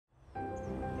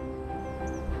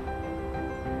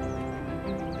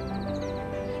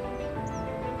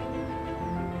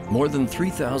More than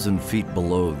 3,000 feet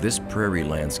below this prairie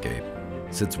landscape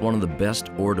sits one of the best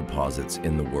ore deposits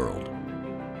in the world.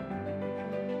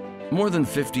 More than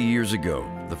 50 years ago,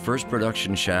 the first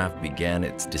production shaft began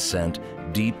its descent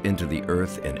deep into the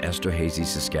earth in Esterhazy,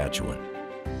 Saskatchewan.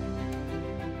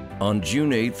 On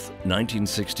June 8,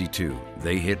 1962,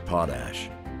 they hit Potash.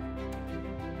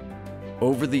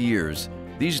 Over the years,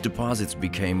 these deposits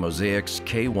became Mosaic's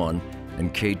K1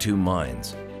 and K2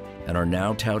 mines and are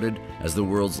now touted as the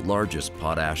world's largest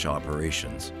potash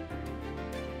operations.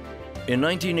 In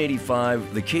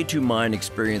 1985, the K2 mine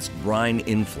experienced brine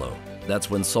inflow.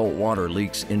 That's when salt water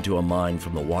leaks into a mine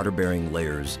from the water-bearing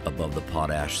layers above the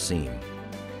potash seam.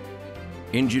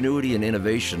 Ingenuity and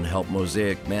innovation helped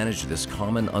Mosaic manage this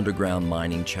common underground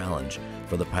mining challenge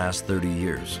for the past 30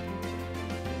 years.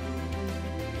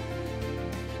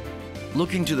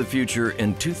 Looking to the future,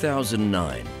 in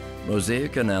 2009,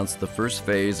 Mosaic announced the first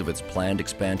phase of its planned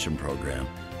expansion program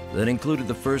that included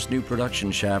the first new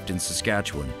production shaft in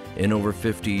Saskatchewan in over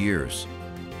 50 years,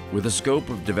 with a scope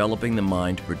of developing the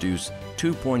mine to produce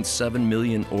 2.7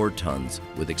 million ore tons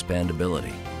with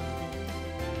expandability.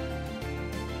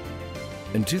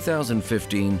 In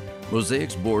 2015,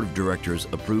 Mosaic's board of directors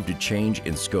approved a change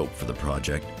in scope for the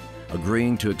project,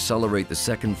 agreeing to accelerate the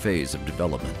second phase of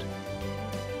development.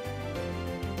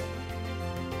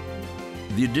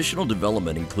 The additional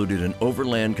development included an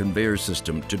overland conveyor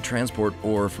system to transport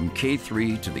ore from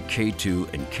K3 to the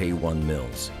K2 and K1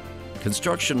 mills,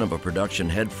 construction of a production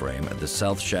headframe at the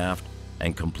south shaft,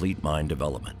 and complete mine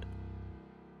development.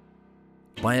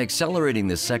 By accelerating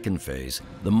the second phase,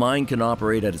 the mine can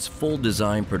operate at its full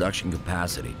design production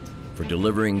capacity for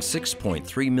delivering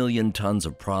 6.3 million tons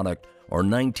of product or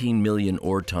 19 million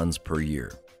ore tons per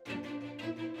year.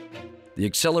 The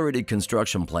accelerated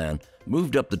construction plan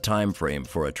moved up the time frame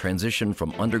for a transition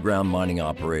from underground mining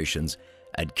operations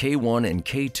at K1 and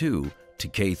K2 to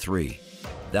K3.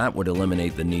 That would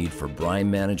eliminate the need for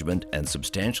brine management and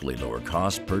substantially lower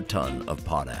cost per ton of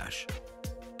potash.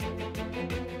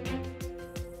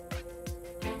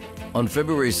 On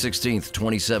February 16,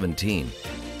 2017,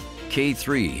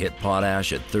 K3 hit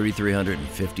Potash at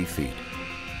 3,350 feet.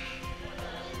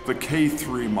 The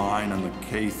K3 mine and the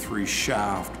K3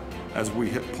 shaft, as we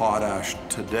hit Potash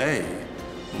today,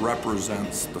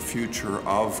 represents the future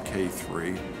of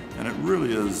K3, and it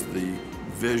really is the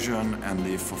vision and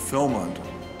the fulfillment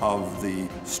of the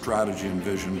strategy and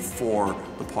vision for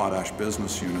the Potash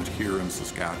business unit here in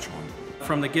Saskatchewan.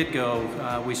 From the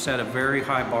get-go, we set a very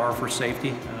high bar for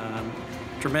safety.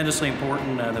 Tremendously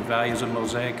important, the values of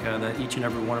Mosaic, that each and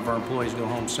every one of our employees go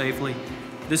home safely.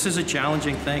 This is a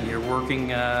challenging thing. You're working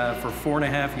for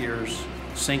 4.5 years,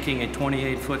 sinking a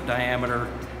 28-foot diameter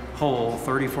hole,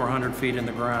 3,400 feet in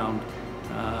the ground.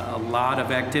 A lot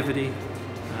of activity.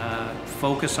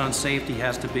 Focus on safety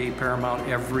has to be paramount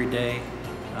every day,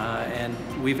 and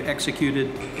we've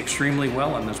executed extremely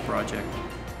well on this project.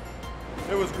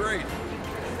 It was great.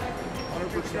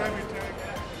 100%.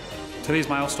 Today's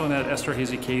milestone at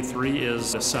Esterhazy K3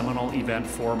 is a seminal event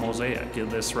for Mosaic.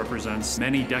 This represents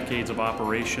many decades of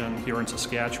operation here in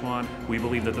Saskatchewan. We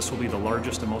believe that this will be the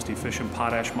largest and most efficient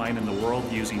potash mine in the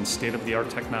world using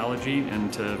state-of-the-art technology,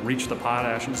 and to reach the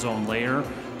potash zone layer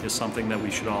is something that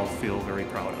we should all feel very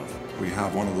proud of. We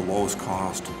have one of the lowest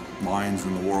cost mines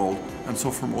in the world, and so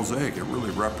for Mosaic it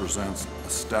really represents a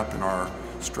step in our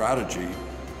strategy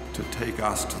to take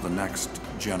us to the next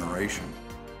generation.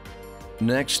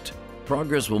 Next,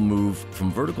 progress will move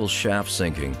from vertical shaft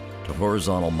sinking to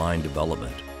horizontal mine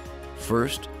development.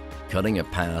 First, cutting a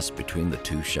pass between the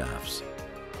two shafts.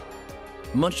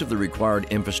 Much of the required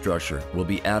infrastructure will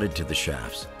be added to the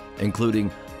shafts,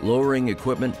 including lowering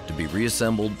equipment to be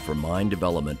reassembled for mine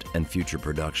development and future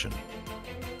production.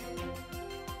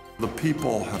 The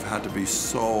people have had to be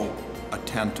so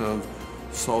attentive,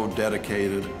 so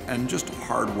dedicated, and just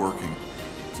hardworking.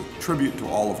 It's a tribute to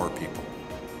all of our people.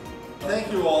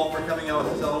 Thank you all for coming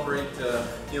out to celebrate a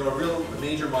real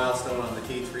major milestone on the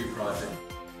K3 project.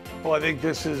 Well, I think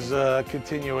this is a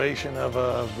continuation of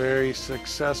a very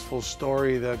successful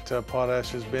story that Potash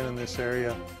has been in this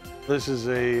area. This is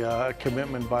a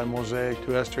commitment by Mosaic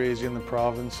to Esterhazy in the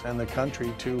province and the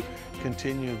country to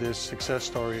continue this success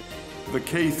story. The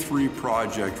K3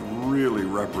 project really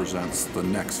represents the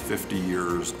next 50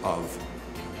 years of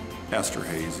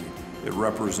Esterhazy. It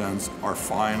represents our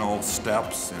final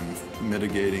steps in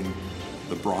mitigating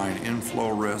the brine inflow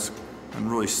risk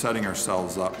and really setting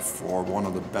ourselves up for one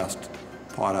of the best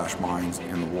potash mines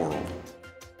in the world.